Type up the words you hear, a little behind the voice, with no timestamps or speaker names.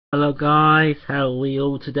Hello guys, how are we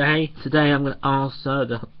all today? Today I'm going to answer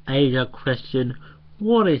the Asia question: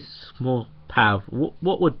 what is more powerful?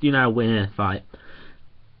 What would win in a fight?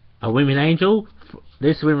 A women angel?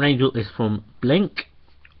 This women angel is from Blink,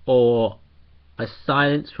 or a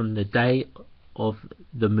silence from the day of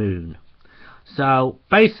the moon. So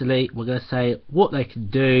basically, we're going to say what they can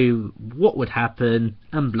do, what would happen,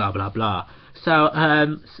 and blah blah blah. So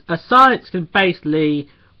a silence can basically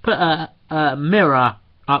put a mirror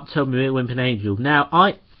up to a Wimpy Angel.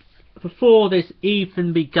 Now, before this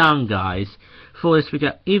even begun, guys, I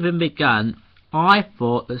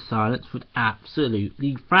thought the silence would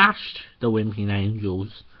absolutely thrash the Wimpy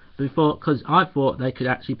Angels because I thought they could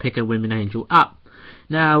actually pick a Wimpy Angel up.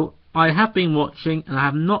 Now, I have been watching and I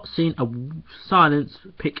have not seen a silence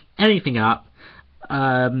pick anything up,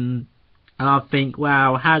 and I think,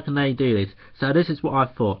 wow, how can they do this? So this is what I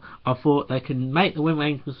thought. I thought they can make the Wimpy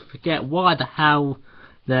Angels forget why the hell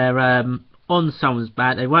they're on someone's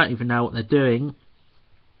back. They won't even know what they're doing,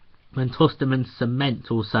 and toss them in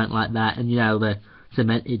cement or something like that, and they're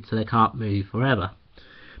cemented so they can't move forever.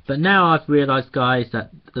 But now I've realised, guys,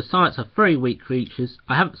 that the Silents are very weak creatures.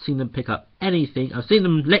 I haven't seen them pick up anything. I've seen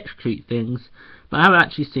them electrocute things, but I haven't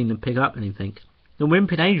actually seen them pick up anything. The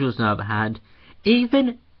Wimpy Angels, on the other hand,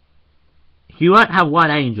 even you won't have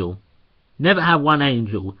one angel. Never have one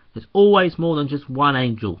angel. There's always more than just one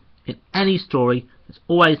angel. In any story, there's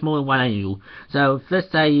always more than one angel. So if,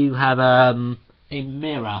 let's say you have a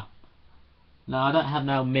mirror. Now, I don't have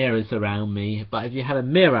no mirrors around me, but if you have a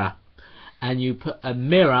mirror and you put a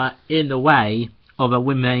mirror in the way of a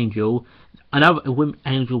Wimpy Angel, another Wimpy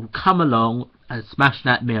Angel will come along and smash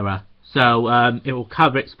that mirror. So it will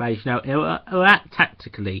cover its space. It will act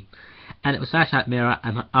tactically, and it will smash that mirror,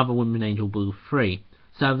 and the other Wimpy Angel will be free.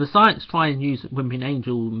 So if the Silents try and use Wimpy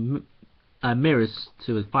Angel mirrors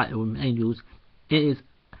to fight the Wimpy Angels, it is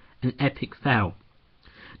an epic fail.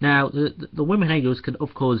 Now, the Wimpy Angels can,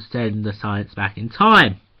 of course, send the Silents back in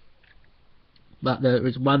time. But there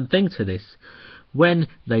is one thing to this. When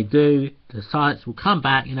they do, the Silents will come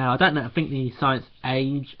back. I don't know. I think the Silents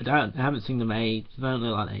age. I haven't seen them age. I don't know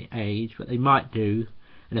like they age, but they might do.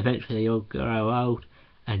 And eventually they'll grow old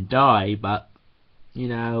and die. But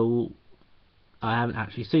I haven't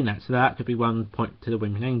actually seen that. So that could be one point to the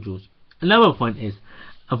Wimpy Angels. Another point is,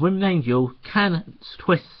 a Wimpy Angel can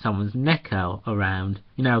twist someone's neck around.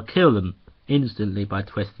 Kill them instantly by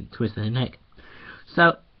twisting their neck.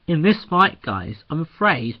 So in this fight, guys, I'm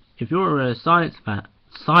afraid if you're a Silence fan,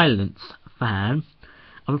 I'm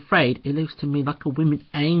afraid it looks to me like a Wimpy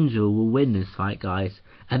Angel will win this fight, guys.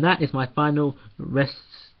 And that is my final rest.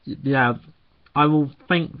 I will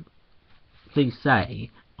please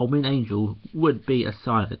say a Wimpy Angel would be a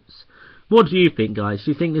Silence. What do you think, guys?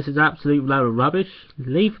 Do you think this is absolute load of rubbish?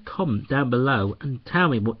 Leave a comment down below and tell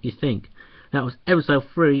me what you think. That was episode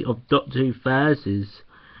 3 of Doctor Who Versus.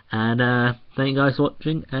 And thank you guys for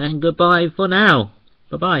watching, and goodbye for now.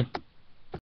 Bye bye.